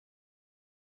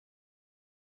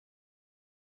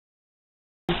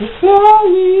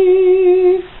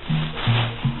slowly.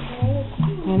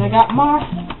 And I got my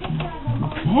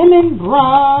lemon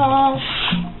brush.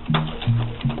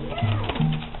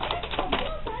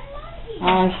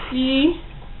 I see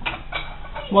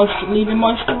leave-in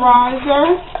moisturizer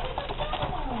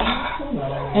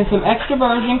and some extra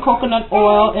virgin coconut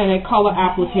oil and a color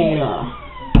applicator.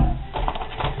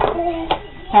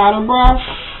 Powder brush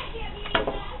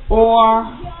or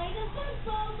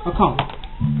a comb.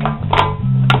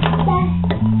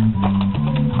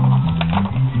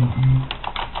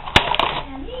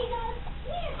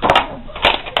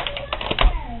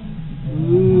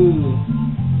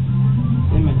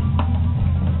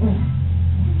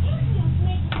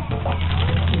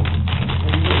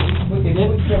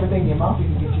 Everything in your mouth, you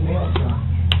can get your nails done.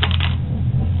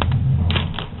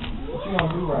 But you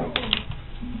don't do right.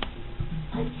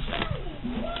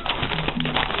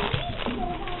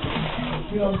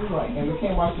 You don't do right. And we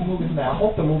can't watch the movies now. I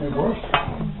hope the movie works.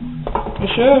 It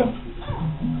should.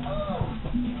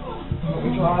 Let me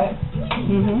try it.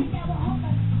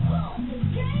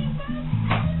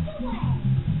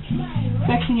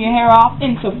 Section your hair off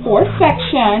into 4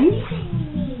 sections.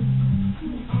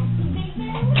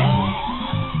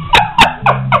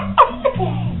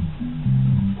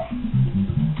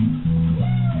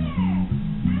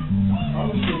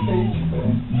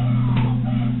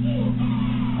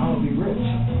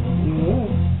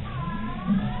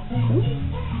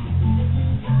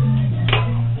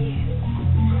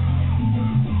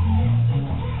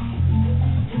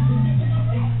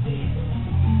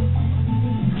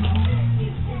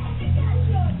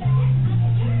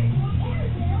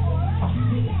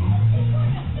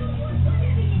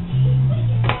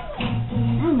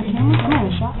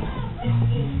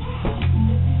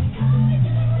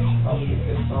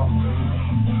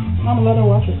 I'm gonna let her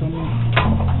watch it for me.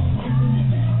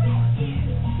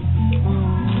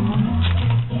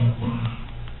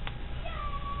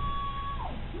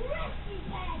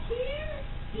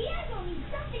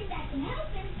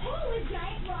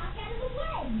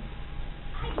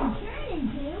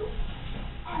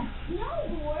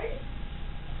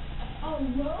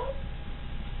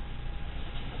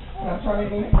 Can I try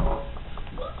it in?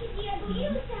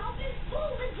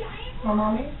 My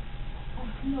mommy?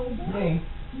 Me.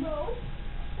 No.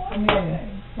 A minute.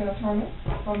 Can I turn it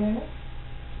for a minute?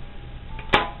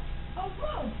 A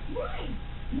rope, right.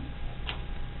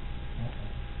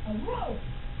 A rope.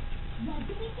 What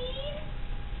do we need?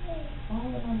 Oh,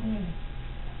 what am I doing?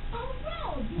 A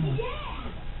rope, yeah.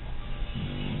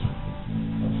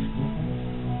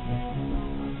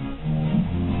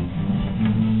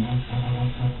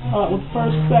 With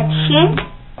first section,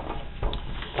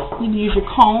 you can use your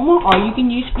comb or you can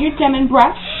use your lemon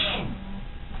brush.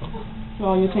 Get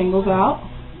all your tangles out.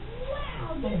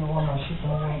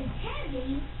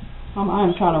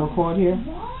 I'm trying to record here.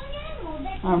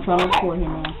 I'm trying to record here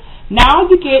now. Now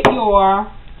you get your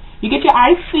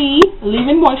IC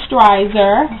leave-in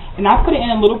moisturizer, and I put it in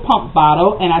a little pump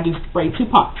bottle, and I just spray 2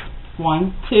 pumps.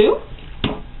 1, 2.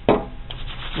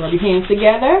 Rub your hands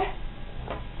together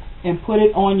and put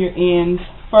it on your ends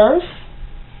first.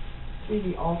 It'll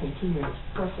be off in 2 minutes.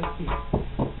 Press the key.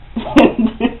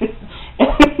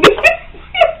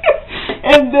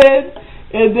 and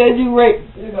then you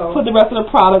put the rest of the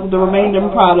product, the remaining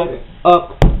product,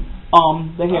 up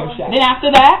the hair shaft. Then after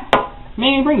that,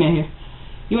 maybe bring that here.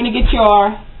 You want to get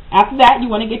your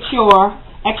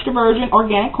extra virgin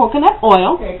organic coconut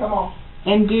oil. Okay, come on.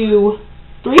 And do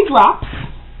 3 drops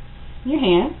in your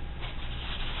hand.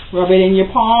 Rub it in your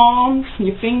palms,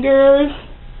 your fingers,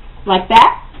 like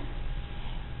that.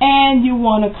 And you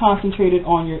want to concentrate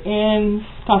on your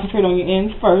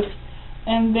ends first,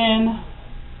 and then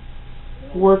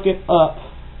work it up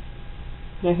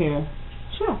the hair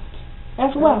shaft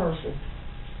as well.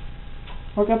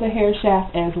 Work up the hair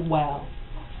shaft as well.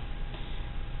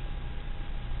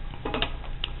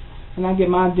 And I get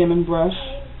my lemon brush.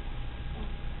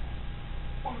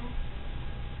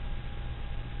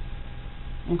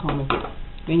 And comb it.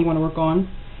 Then you want to work on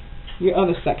your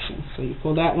other section. So you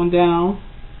pull that one down.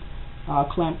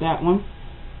 Clamp that one.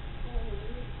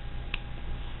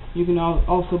 You can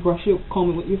also brush it, comb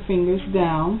it with your fingers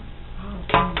down.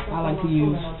 I like to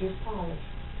use.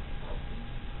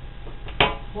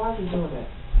 Why is he doing that?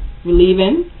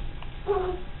 Relieving.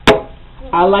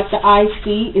 I like the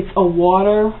IC. It's a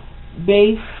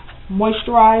water-based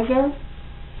moisturizer.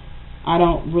 I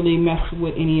don't really mess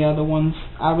with any other ones.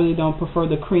 I really don't prefer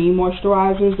the cream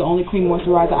moisturizers. The only cream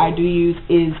moisturizer I do use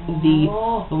is the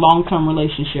Long-Term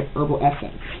Relationship Herbal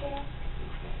Essence.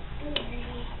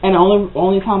 And the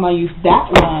only time I use that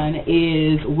one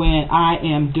is when I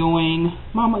am doing,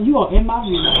 Mama, you are in my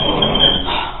view.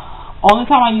 Only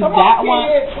time I use that one.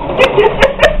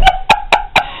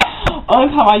 Only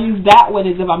time I use that one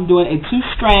is if I'm doing a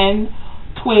 2-strand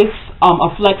twist, a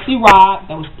flexi-rod.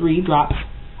 That was 3 drops.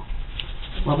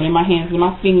 Rubbing in my hands and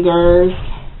my fingers.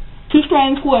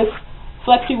 2-strand twist,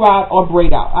 flexi-rod, or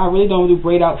braid out. I really don't do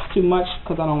braid outs too much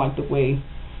because I don't like the way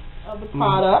of the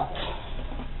product.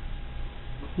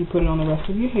 You put it on the rest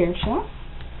of your hair shaft,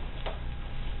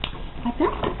 like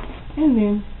that, and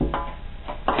then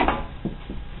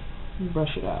you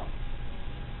brush it out.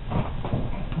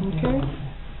 Okay.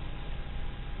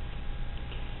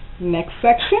 Next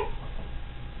section.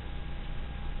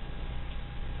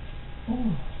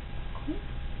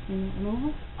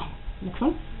 Next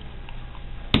one.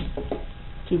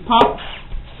 2 pumps.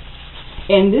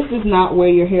 And this does not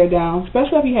weigh your hair down,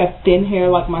 especially if you have thin hair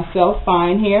like myself,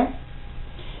 fine hair.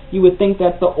 You would think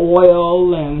that the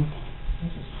oil and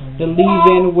the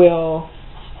leave-in will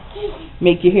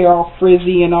make your hair all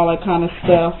frizzy and all that kind of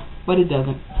stuff, but it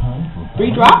doesn't.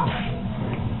 3 drops.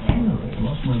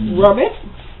 Rub it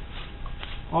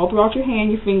all throughout your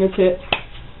hand, your fingertips.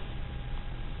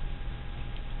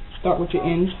 Start with your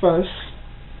ends first.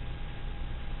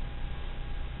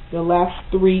 The last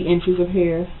 3 inches of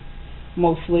hair,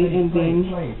 mostly, and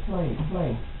then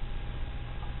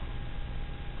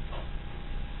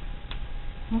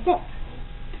okay.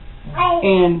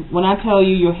 And when I tell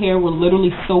you, your hair will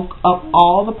literally soak up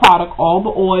all the product, all the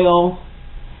oil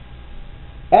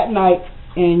at night,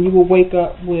 and you will wake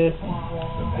up with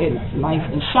it nice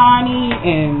and shiny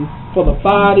and for the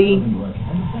body.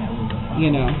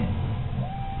 You know,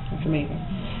 it's amazing.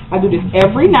 I do this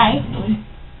every night,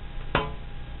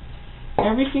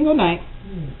 every single night.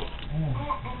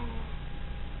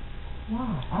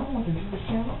 Why? I don't want to do the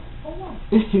shower. For what?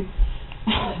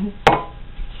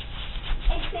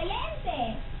 Excelente.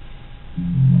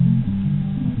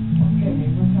 Okay,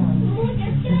 babe, what time is it?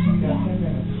 Muchas We got 10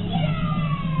 minutes. Yay!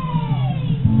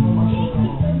 Thank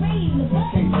you for bringing the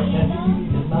book. Okay, that you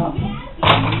need to stop.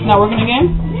 Now working again.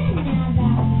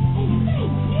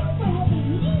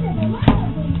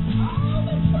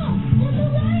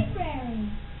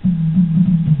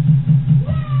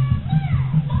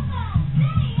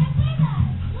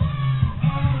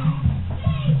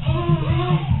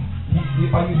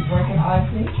 Are you drinking iced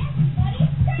tea?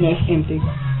 No, it's empty.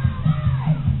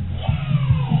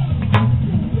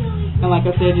 And like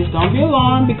I said, just don't be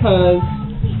alarmed because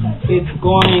it's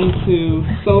going to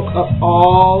soak up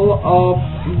all of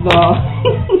the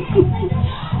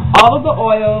all of the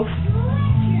oils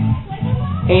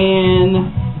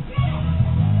and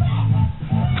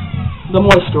the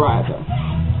moisturizer,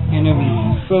 and it'll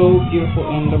be so beautiful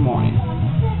in the morning.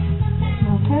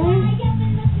 Okay.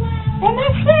 And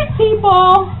that's it,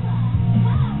 people.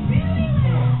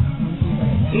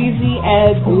 Easy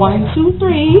as 1, 2,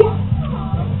 3.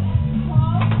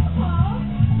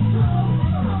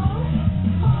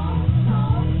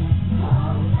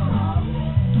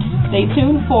 Stay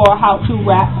tuned for how to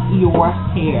wrap your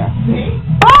hair.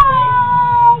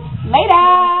 Bye.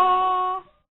 Later.